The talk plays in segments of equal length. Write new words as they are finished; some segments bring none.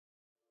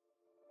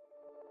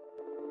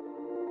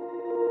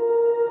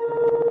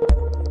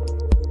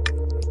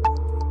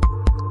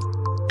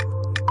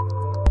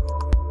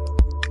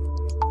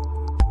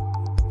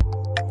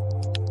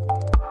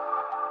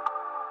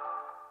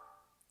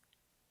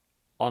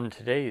On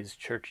today's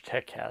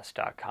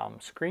ChurchTechCast.com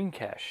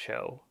ScreenCast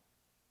show,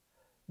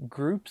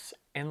 Groups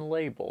and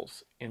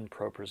Labels in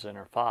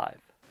ProPresenter 5.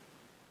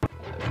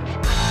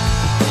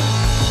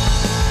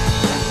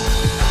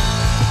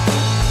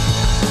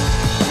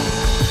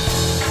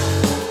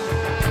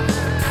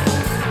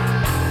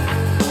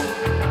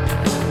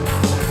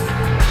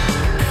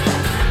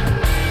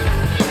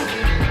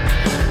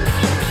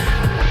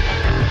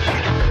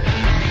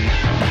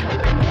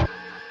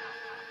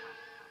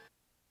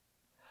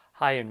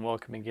 Hi, and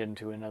welcome again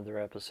to another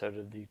episode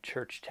of the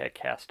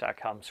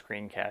ChurchTechCast.com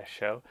ScreenCast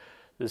show.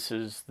 This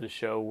is the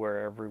show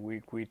where every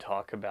week we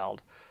talk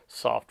about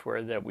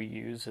software that we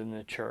use in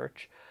the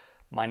church.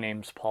 My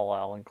name's Paul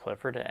Allen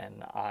Clifford,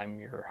 and I'm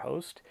your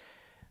host.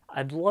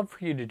 I'd love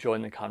for you to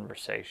join the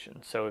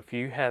conversation. So if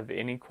you have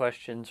any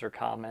questions or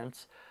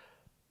comments,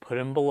 put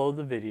them below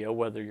the video,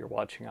 whether you're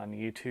watching on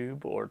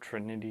YouTube or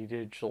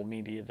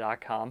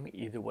trinitydigitalmedia.com.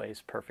 Either way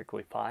is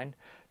perfectly fine.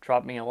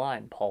 Drop me a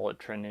line,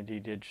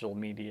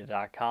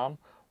 paul@trinitydigitalmedia.com,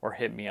 or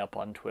hit me up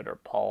on Twitter,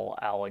 Paul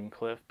Allen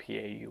Cliff,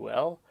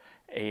 PaulAlanClif.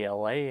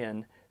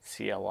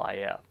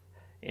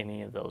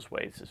 Any of those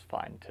ways is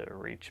fine to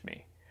reach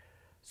me.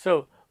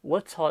 So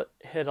let's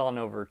head on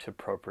over to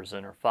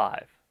ProPresenter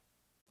 5.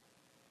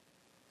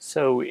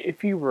 So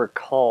if you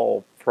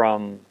recall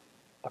from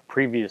a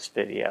previous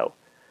video,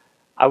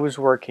 I was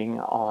working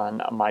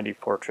on A Mighty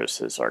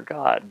Fortress Is Our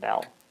God.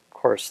 Now, of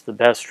course, the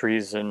best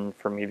reason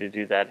for me to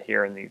do that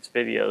here in these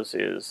videos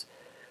is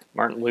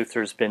Martin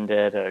Luther's been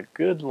dead a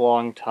good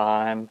long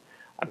time.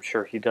 I'm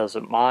sure he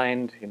doesn't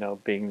mind,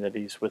 being that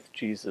he's with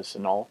Jesus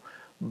and all.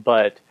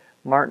 But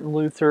Martin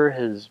Luther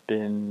has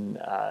been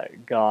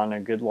gone a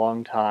good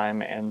long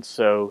time, and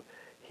so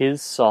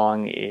his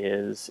song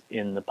is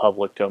in the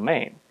public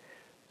domain.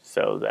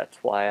 So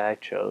that's why I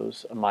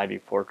chose A Mighty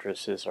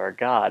Fortress Is Our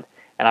God.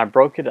 And I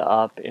broke it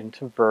up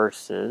into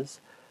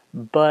verses,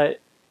 but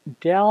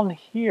down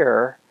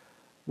here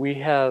we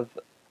have,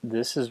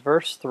 this is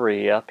verse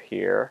 3 up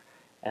here,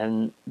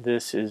 and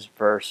this is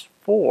verse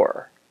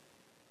 4.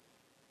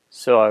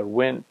 So I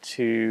went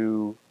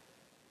to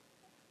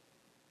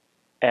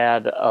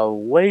add a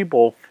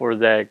label for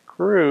that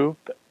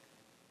group,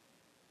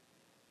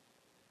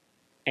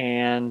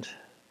 and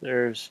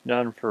there's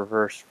none for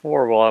verse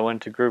 4. Well, I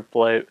went to group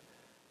label,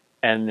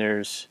 and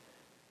there's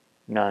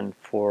none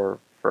for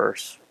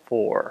verse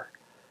 4.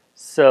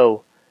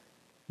 So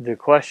the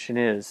question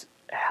is,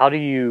 how do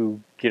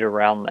you get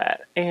around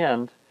that?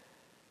 And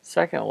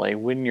secondly,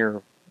 when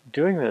you're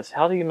doing this,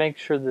 how do you make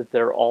sure that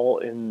they're all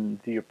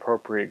in the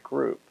appropriate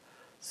group?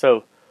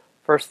 So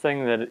first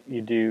thing that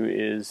you do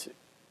is,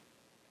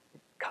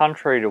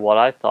 contrary to what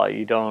I thought,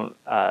 you don't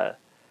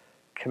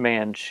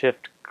Command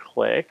Shift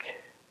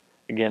click.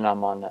 Again,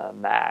 I'm on a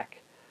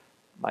Mac.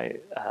 My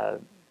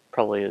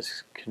probably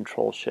is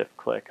Control Shift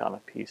click on a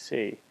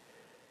PC.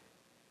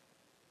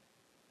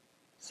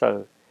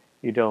 So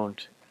you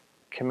don't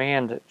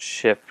Command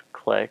Shift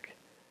click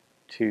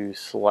to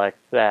select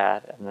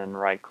that and then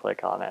right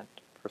click on it.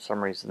 For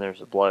some reason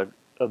there's a bug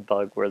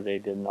where they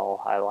didn't all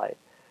highlight.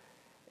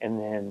 And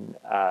then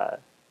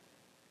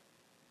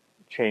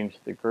change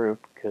the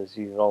group because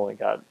you've only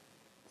got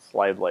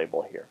slide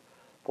label here.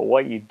 But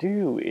what you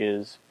do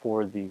is,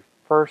 for the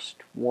first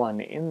one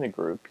in the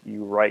group,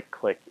 you right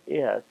click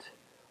it,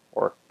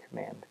 or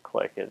command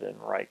click it and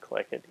right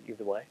click it,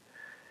 either way.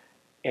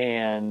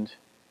 And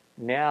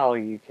now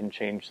you can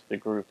change the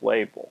group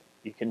label.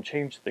 You can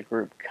change the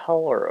group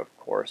color, of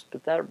course,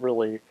 but that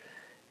really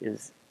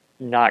is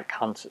not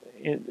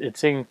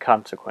it's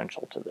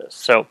inconsequential to this.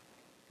 So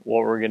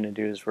what we're going to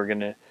do is we're going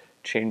to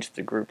change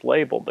the group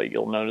label, but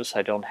you'll notice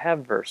I don't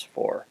have verse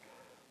 4.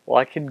 Well,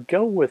 I could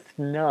go with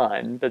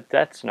none, but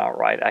that's not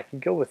right. I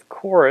could go with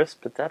chorus,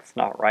 but that's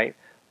not right.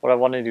 What I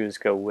want to do is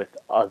go with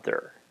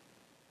other.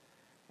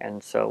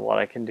 And so what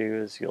I can do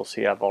is, you'll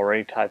see I've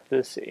already typed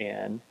this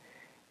in.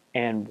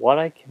 And what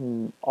I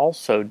can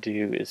also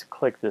do is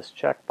click this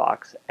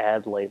checkbox,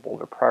 Add Label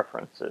to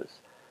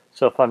Preferences.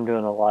 So if I'm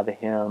doing a lot of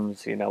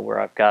hymns, where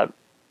I've got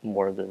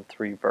more than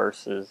 3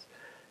 verses,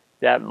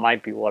 that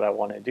might be what I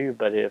want to do.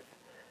 But if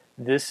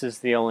this is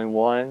the only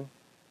one,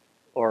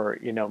 or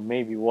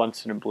maybe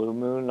once in a blue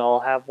moon I'll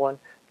have one,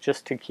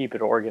 just to keep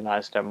it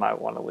organized, I might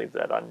want to leave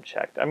that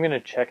unchecked. I'm going to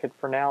check it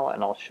for now,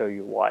 and I'll show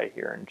you why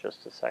here in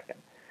just a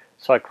second.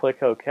 So I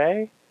click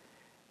OK,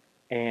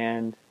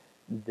 and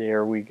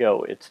there we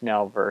go. It's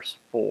now verse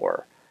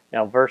 4.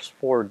 Now verse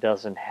 4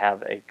 doesn't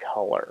have a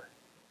color.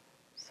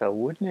 So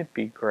wouldn't it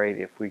be great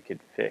if we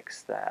could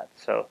fix that?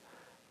 So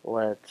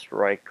let's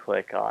right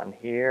click on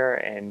here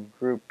and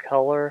group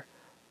color.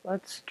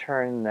 Let's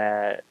turn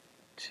that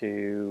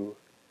to,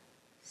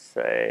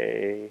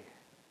 say,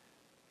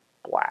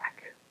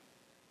 black.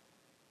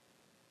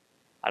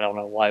 I don't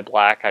know why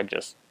black, I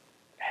just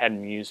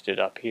hadn't used it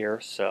up here,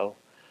 so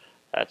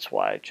that's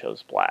why I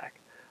chose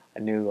black. I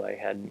knew I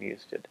hadn't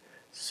used it.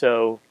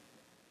 So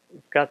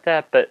we've got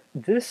that, but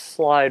this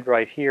slide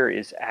right here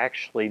is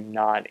actually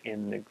not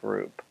in the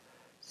group.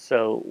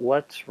 So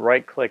let's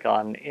right click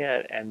on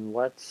it and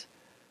let's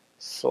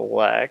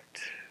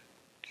select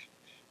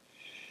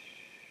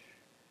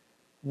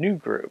new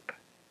group.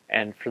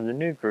 And for the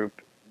new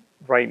group,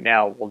 right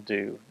now we'll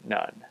do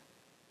none.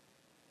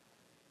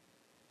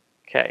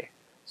 Okay,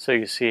 so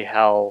you see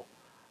how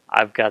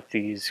I've got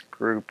these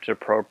grouped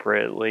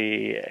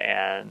appropriately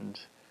and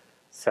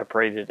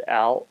separated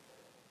out.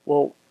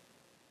 Well,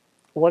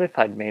 what if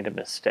I'd made a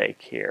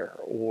mistake here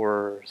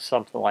or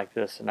something like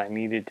this and I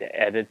needed to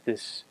edit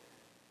this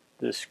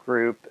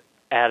group,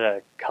 add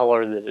a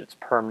color that it's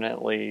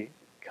permanently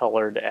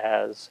colored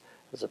as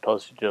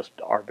opposed to just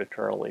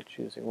arbitrarily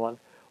choosing one?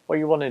 What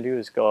you want to do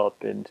is go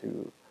up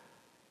into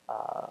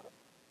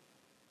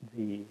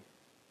the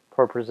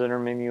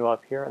ProPresenter menu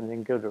up here and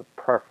then go to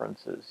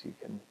Preferences. You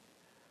can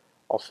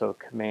also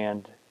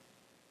Command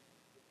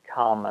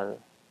comma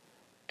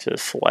to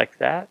select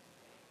that,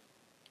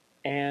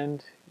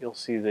 and you'll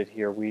see that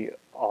here we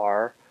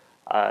are.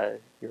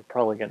 You're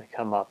probably going to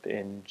come up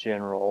in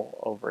General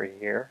over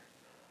here.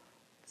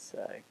 Let's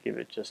give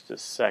it just a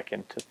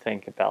second to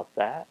think about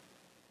that.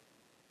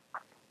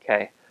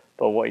 Okay,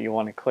 but what you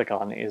want to click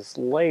on is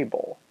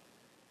Label.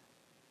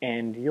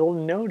 And you'll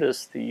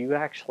notice that you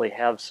actually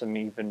have some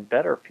even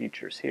better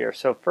features here.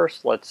 So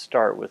first let's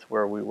start with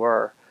where we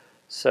were.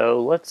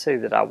 So let's say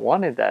that I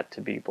wanted that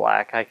to be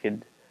black. I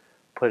could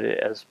put it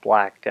as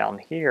black down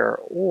here,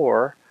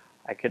 or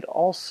I could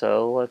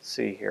also, let's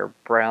see here,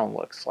 brown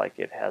looks like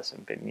it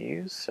hasn't been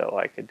used, so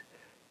I could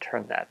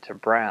turn that to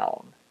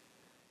brown.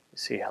 You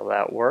see how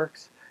that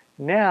works?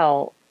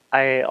 Now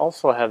I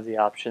also have the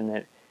option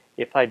that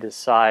if I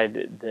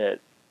decide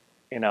that,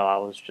 I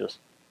was just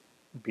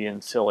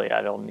being silly,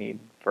 I don't need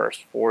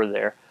verse 4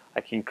 there, I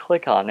can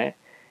click on it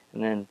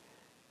and then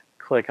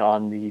click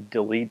on the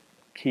delete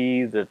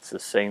key that's the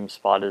same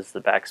spot as the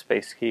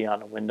backspace key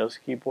on a Windows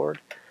keyboard,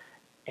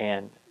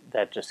 and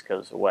that just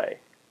goes away.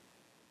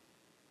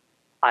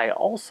 I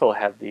also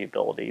have the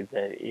ability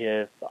that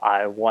if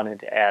I wanted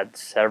to add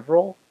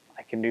several,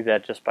 I can do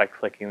that just by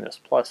clicking this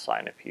plus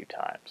sign a few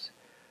times.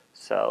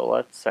 So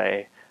let's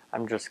say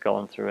I'm just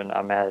going through and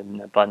I'm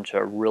adding a bunch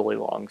of really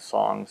long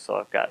songs, so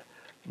I've got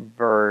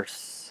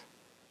verse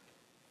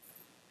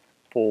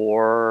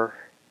 4,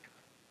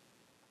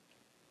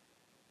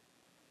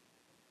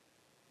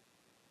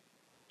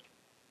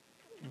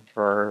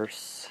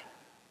 verse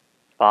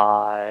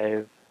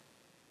 5,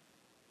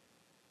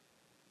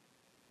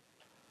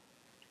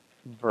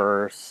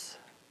 verse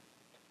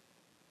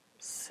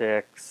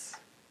 6,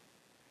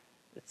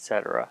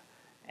 etc.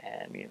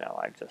 And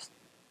I just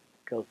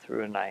go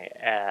through and I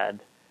add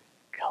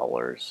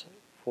colors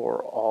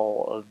for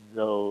all of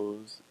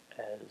those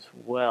as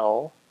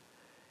well,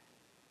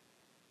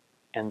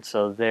 and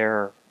so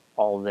they're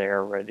all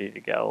there ready to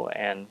go.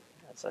 And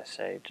as I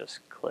say,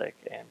 just click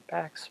and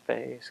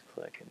backspace,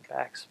 click and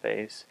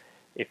backspace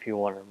if you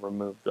want to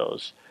remove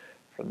those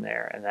from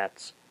there, and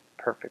that's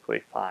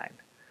perfectly fine.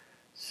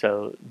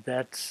 So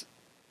that's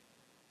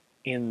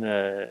in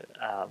the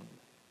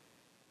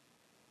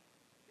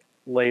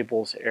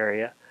labels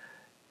area.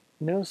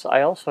 Notice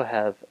I also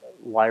have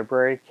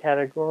library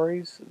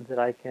categories that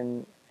I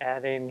can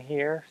add in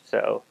here.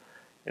 So,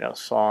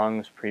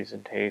 songs,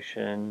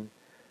 presentation,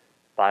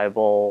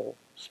 Bible,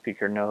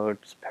 speaker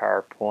notes,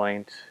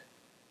 PowerPoint.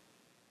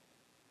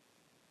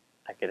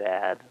 I could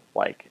add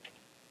like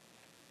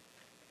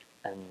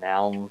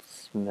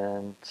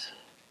announcement,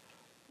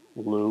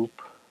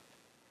 loop,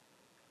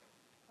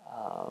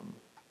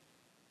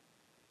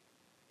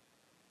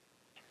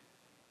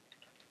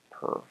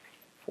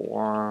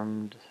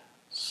 performed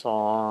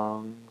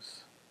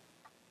songs,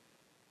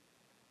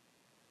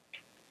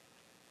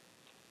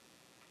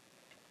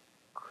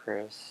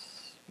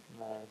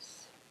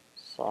 Christmas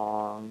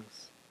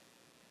songs,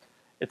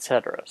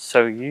 etc.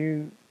 So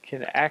you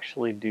can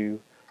actually do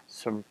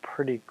some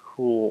pretty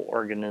cool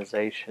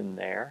organization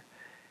there.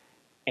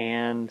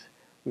 And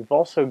we've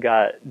also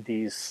got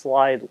these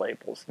slide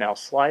labels. Now,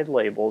 slide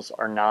labels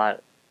are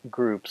not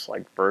groups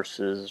like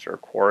verses or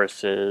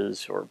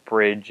choruses or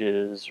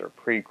bridges or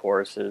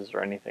pre-choruses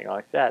or anything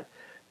like that.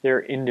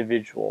 They're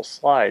individual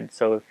slides.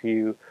 So if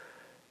you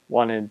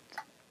wanted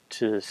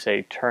to,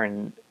 say,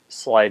 turn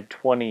slide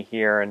 20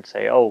 here and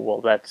say, oh,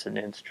 well, that's an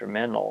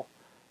instrumental,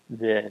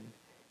 then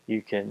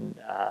you can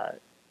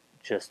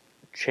just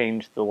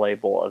change the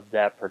label of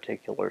that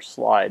particular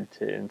slide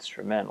to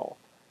instrumental.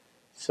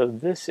 So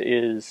this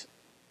is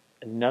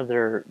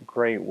another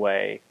great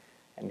way,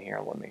 and here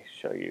let me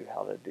show you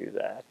how to do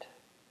that.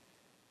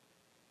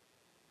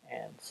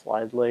 And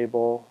slide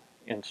label,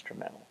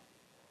 instrumental.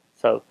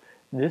 So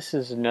this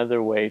is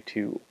another way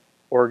to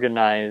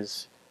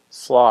organize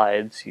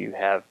slides. You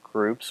have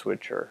groups,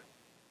 which are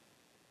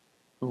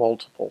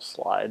multiple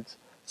slides.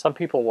 Some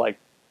people like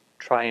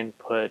try and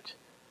put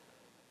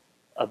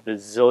a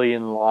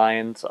bazillion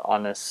lines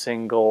on a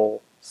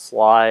single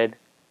slide.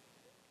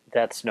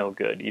 That's no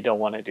good. You don't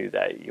want to do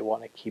that. You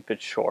want to keep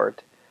it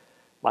short.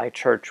 My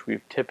church,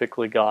 we've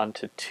typically gone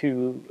to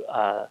 2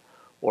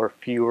 or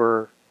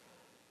fewer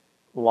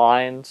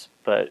lines,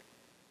 but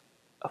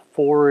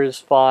 4 is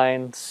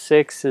fine.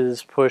 6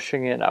 is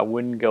pushing it. I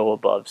wouldn't go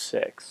above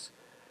 6.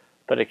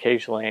 But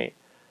occasionally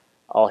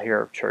I'll hear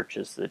of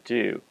churches that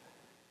do.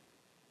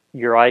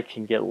 your eye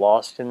can get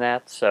lost in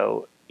that.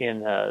 So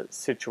in a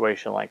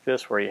situation like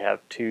this where you have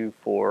 2,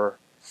 4,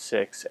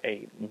 6,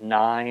 8,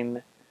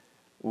 9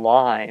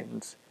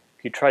 lines,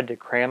 if you tried to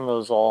cram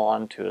those all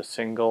onto a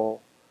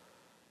single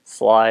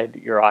slide,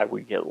 your eye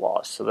would get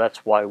lost. So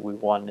that's why we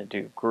want to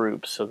do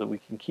groups, so that we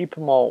can keep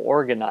them all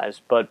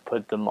organized but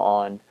put them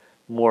on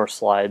more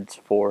slides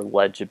for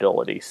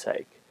legibility's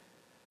sake.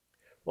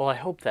 Well, I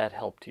hope that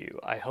helped you.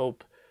 I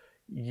hope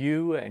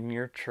you and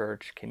your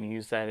church can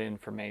use that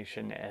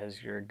information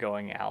as you're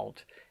going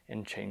out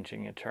and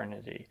changing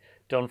eternity.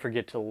 Don't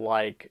forget to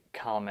like,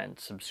 comment,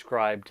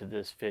 subscribe to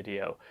this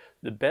video.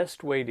 The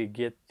best way to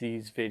get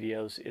these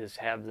videos is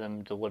have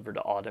them delivered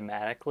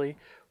automatically,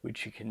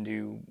 which you can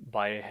do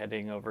by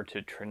heading over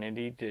to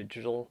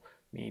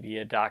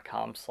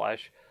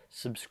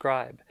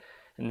trinitydigitalmedia.com/subscribe.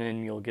 And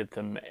then you'll get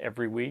them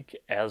every week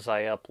as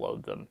I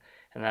upload them.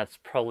 And that's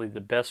probably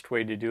the best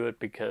way to do it,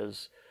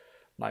 because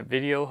my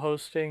video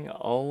hosting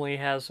only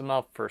has them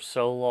up for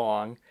so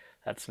long.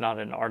 That's not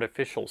an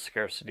artificial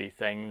scarcity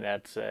thing,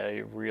 that's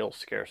a real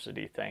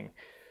scarcity thing.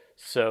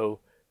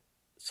 So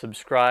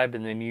subscribe,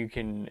 and then you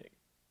can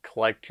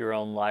collect your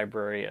own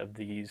library of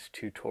these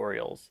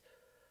tutorials.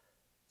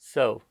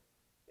 So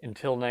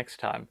until next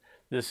time,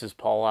 this is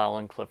Paul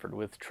Allen Clifford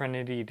with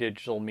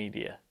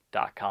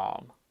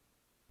trinitydigitalmedia.com.